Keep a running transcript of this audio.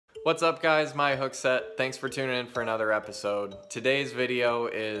What's up guys, my hook set. Thanks for tuning in for another episode. Today's video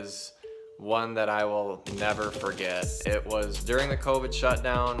is one that I will never forget. It was during the COVID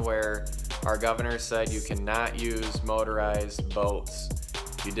shutdown where our governor said you cannot use motorized boats.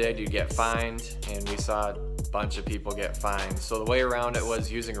 If you did, you'd get fined, and we saw a bunch of people get fined. So the way around it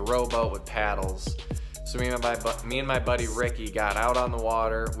was using a rowboat with paddles. So me and my buddy Ricky got out on the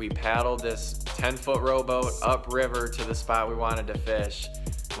water. We paddled this 10-foot rowboat upriver to the spot we wanted to fish.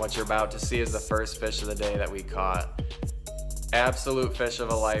 What you're about to see is the first fish of the day that we caught. Absolute fish of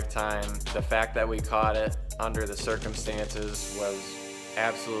a lifetime. The fact that we caught it under the circumstances was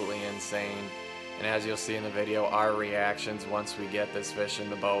absolutely insane. And as you'll see in the video, our reactions once we get this fish in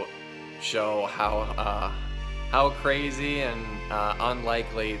the boat show how crazy and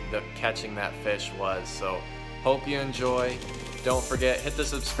unlikely the catching that fish was. So hope you enjoy. Don't forget, hit the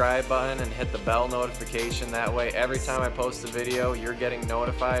subscribe button and hit the bell notification. That way every time I post a video you're getting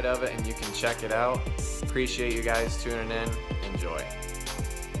notified of it and you can check it out. Appreciate you guys tuning in. Enjoy.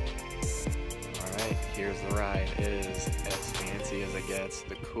 Alright, here's the ride. It is as fancy as it gets.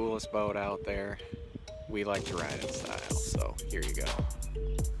 The coolest boat out there. We like to ride in style, so here you go.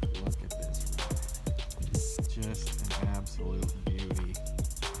 Look at this ride. Just an absolute beauty.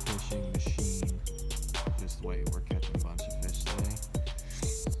 Fishing machine. Just wait, we're catching a bunch of fish today.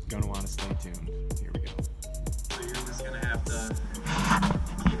 Gonna want to stay tuned. Here we go. So you're just gonna have to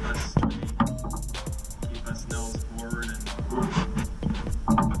keep us nose forward and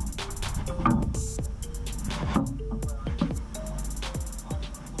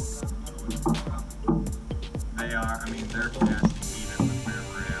they are, I mean, they're casting even with where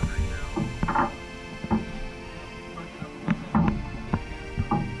we're at right now.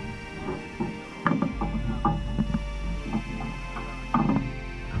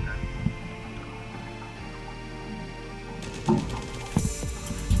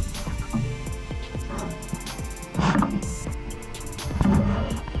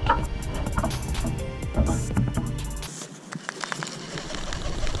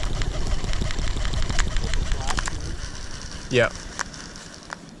 Yep.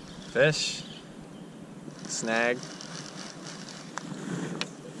 Fish. Snag.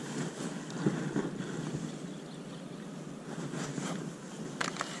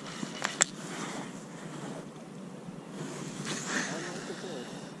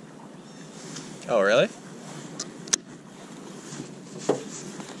 Oh, really?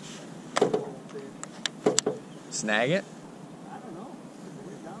 Snag it?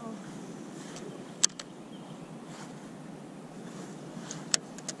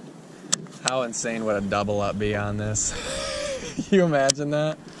 How insane would a double up be on this? Can you imagine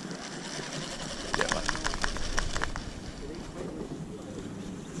that?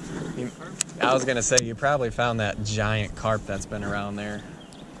 I was gonna say, you probably found that giant carp that's been around there.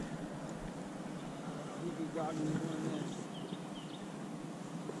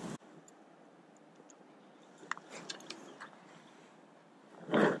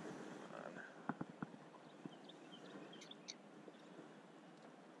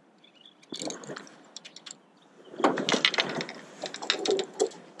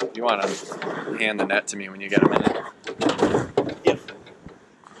 You want to hand the net to me when you get a minute? Yep.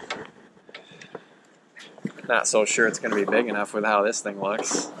 Not so sure it's going to be big enough with how this thing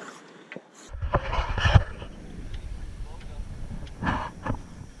looks.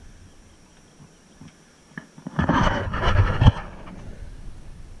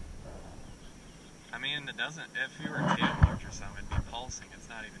 I mean, it doesn't, if you were tail hooked or something, it'd be pulsing. It's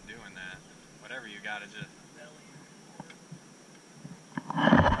not even doing that. Whatever you got to just...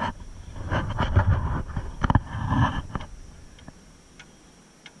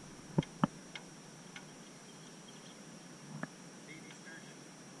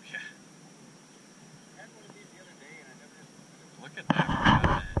 Look at that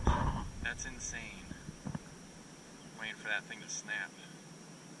red. That's insane. Waiting for that thing to snap.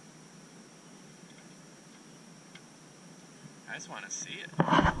 I just want to see it.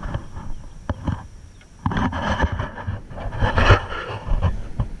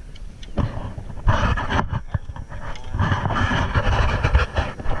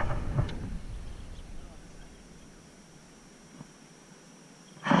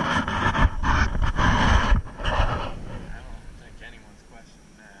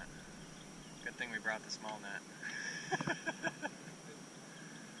 We brought the small net.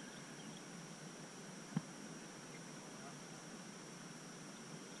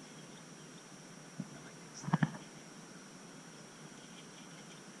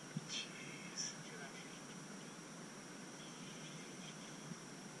 Jeez.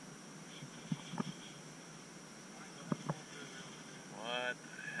 What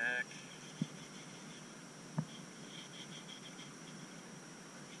the heck?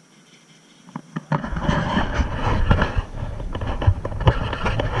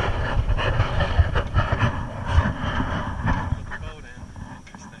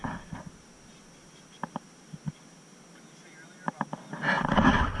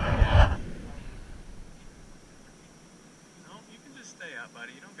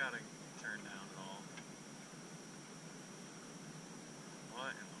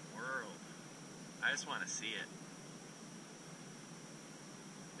 I just want to see it.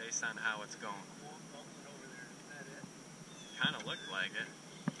 Based on how it's going. Kind of looked like it.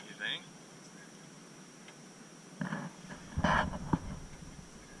 You think?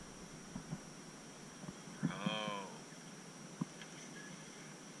 Oh.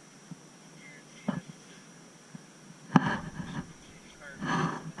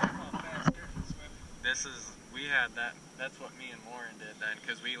 This is, we had that, that's what me and Warren did then,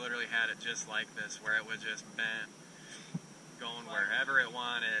 because we literally had it just like this, where it was just bent, going wherever it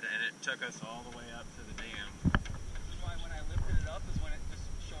wanted, and it took us all the way up to the dam. This is why when I lifted it up is when it just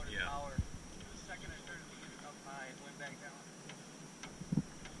showed its power. The second I started to get it up high, it went back down.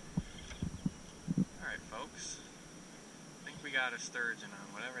 Alright folks, I think we got a sturgeon on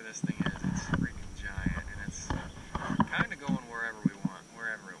whatever this thing is. It's freaking giant, and it's kind of going wherever we want,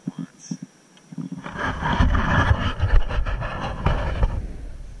 wherever it wants.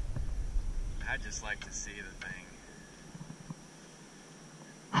 I'd just like to see the thing.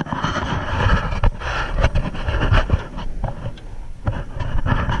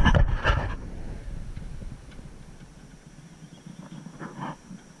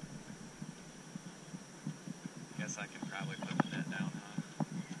 Guess I can probably put the net down, huh?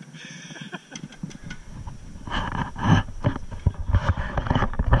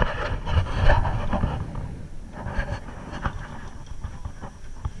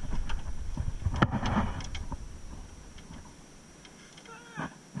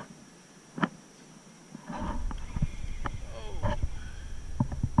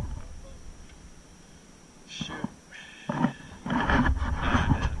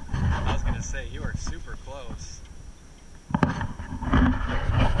 You are super close. We have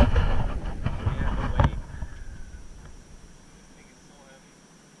to wait.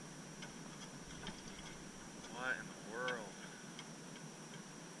 What in the world?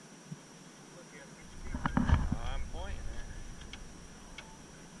 Oh, I'm pointing it.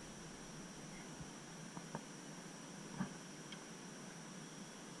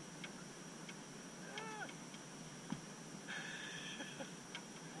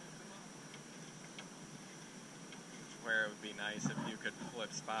 Where it would be nice if you could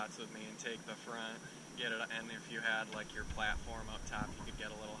flip spots with me and take the front, get it, and if you had like your platform up top, you could get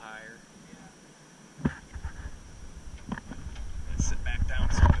a little higher. And sit back down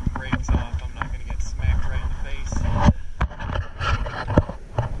so the brakes off. I'm not going to get smacked right in the face.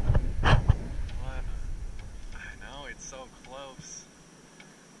 What? I know, it's so close.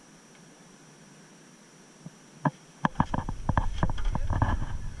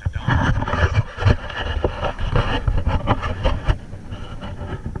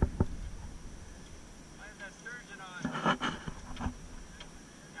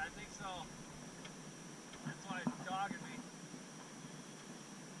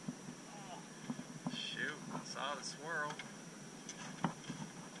 Saw the swirl.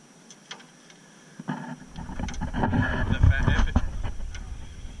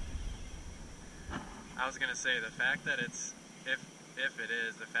 I was gonna say the fact that it's, if it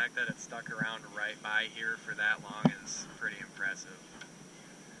is, the fact that it's stuck around right by here for that long is pretty impressive.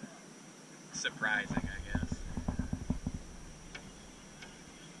 Surprising, I guess.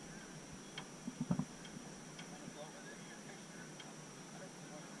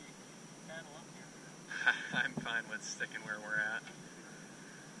 I'm fine with sticking where we're at.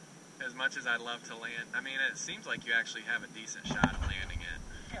 As much as I'd love to land, I mean, it seems like you actually have a decent shot of landing it.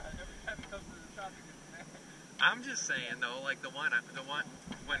 Yeah, every time it comes to the shot, you can land. I'm just saying though, like the one,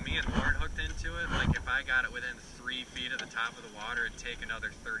 when me and Warren hooked into it, like if I got it within 3 feet of the top of the water, it'd take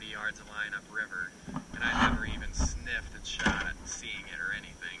another 30 yards of line upriver, and I never even sniffed a shot at seeing it or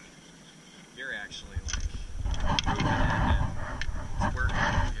anything. You're actually like moving it and it's working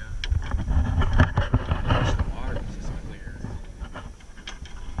with you. The water is just clear.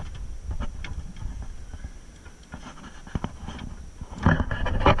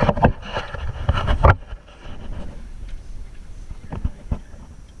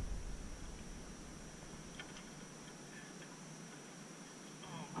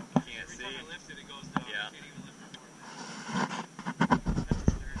 Can't see. Every time I lift it, it goes down. Yeah. I can't even lift it more.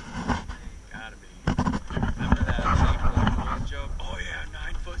 Gotta be. Remember that April Fool's joke? Oh yeah,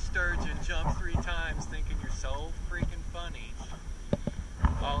 9-foot sturgeon jump 3 times, thinking you're so freaking funny.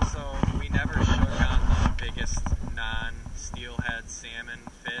 Also, we never shook on the biggest non-steelhead salmon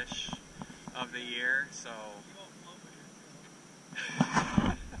fish of the year, so.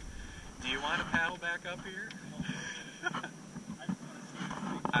 Do you want to paddle back up here?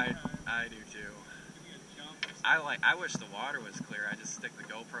 I do too. I wish the water was clear. I just stick the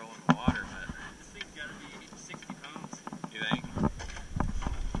GoPro in the water, but This thing's gotta be 60 pounds. you think?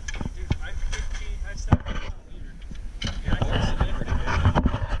 Dude, I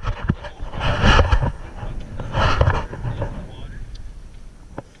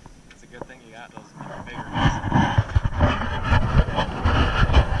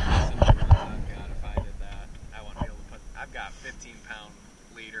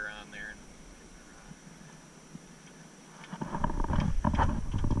leader on there.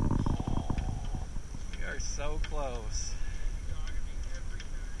 Oh, we are so close.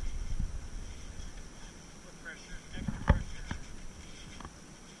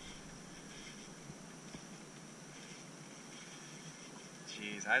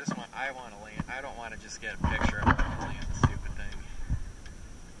 Jeez, I want to land. I don't want to just get a picture of it and land the stupid thing.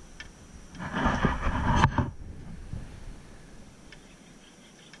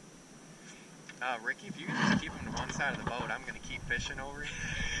 Ricky, if you can just keep them to one side of the boat, I'm going to keep fishing over you.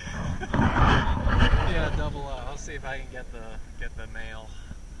 Yeah, double up. I'll see if I can get the male.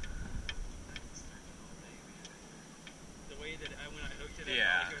 The way that when I hooked it,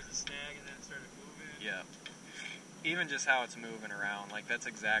 Yeah. there was a snag and then it started moving. Yeah. Even just how it's moving around, like that's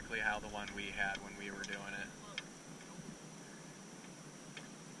exactly how the one we had when we were doing it.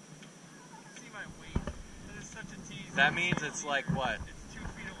 See my weight. That is such a tease. That means it's like what? It's 2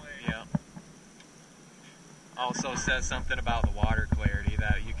 feet away. Yeah. Also says something about the water clarity,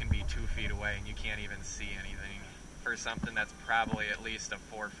 that you can be 2 feet away and you can't even see anything for something that's probably at least a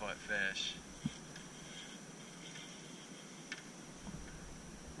 4-foot fish.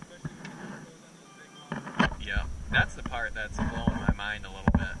 Yeah, that's the part that's blowing my mind a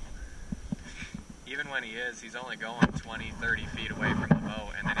little bit. Even when he's only going 20, 30 feet away from the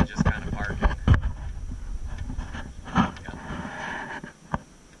boat, and then he just kind of parking. Yeah.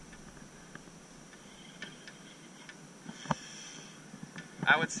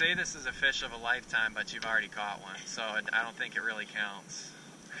 I would say this is a fish of a lifetime, but you've already caught one, so I don't think it really counts.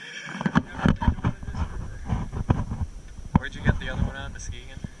 Where'd you get the other one on,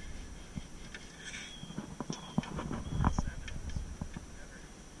 Muskegon?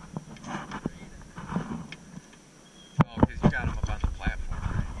 Oh, because you got him up on the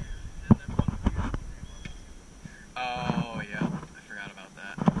platform. Oh, yeah. I forgot about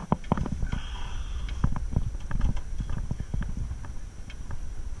that.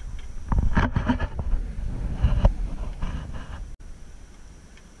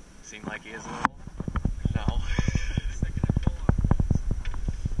 Seemed like he is a little. No.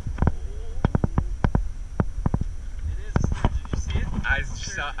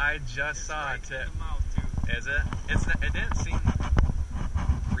 I just saw it tip. Is it? It didn't seem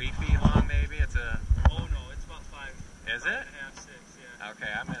 3 feet long. Maybe it's a. Oh no, it's about 5. Is 5 it? and a half, 6. Yeah.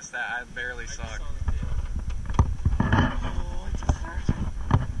 Okay, I missed that. I barely saw it. The tail. Oh, it's a sturgeon.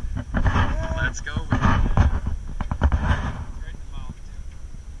 Let's go with it. Right in the mouth.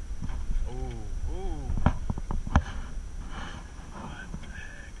 Ooh, ooh. What the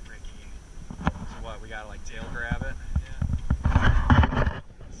heck, Ricky? So what? We gotta like tail grab it.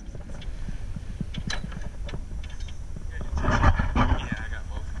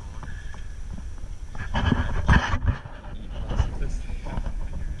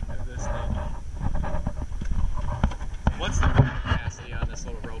 What's the capacity on this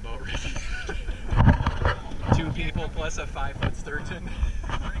little rowboat, Ricky? 2 people plus a 5-foot sturgeon.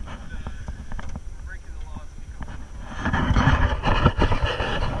 Breaking the laws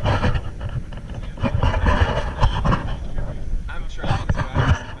I'm trying to.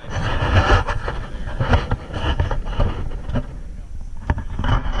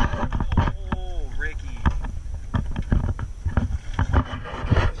 Oh, Ricky.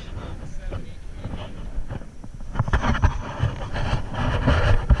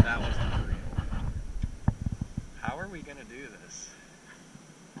 That was unreal. How are we gonna do this?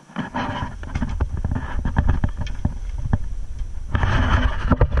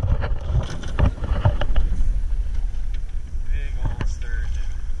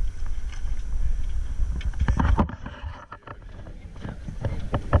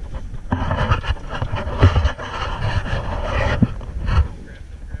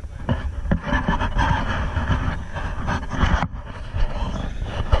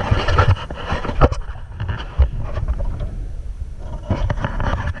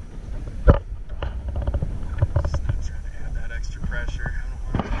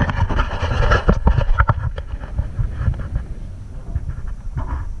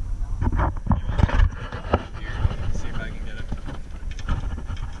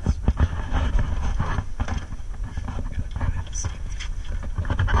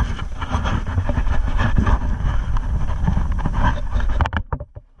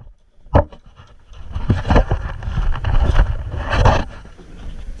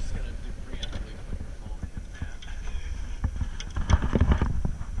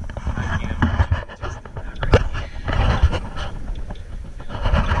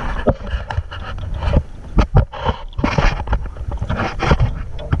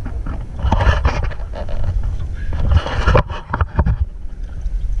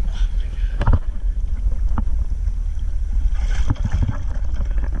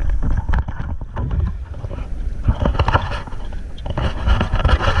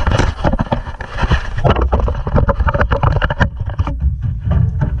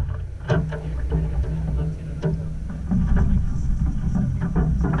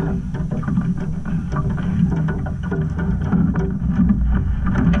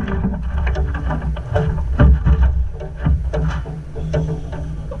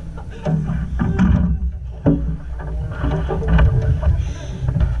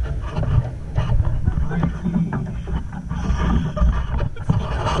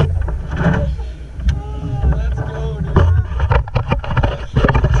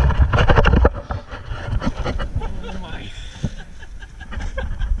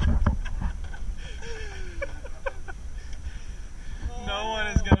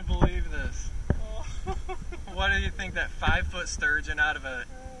 what do you think, that 5-foot sturgeon out of a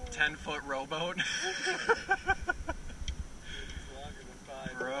 10-foot rowboat? It's longer than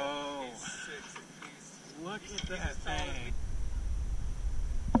 5. Bro, He's 6 at least. look at that thing.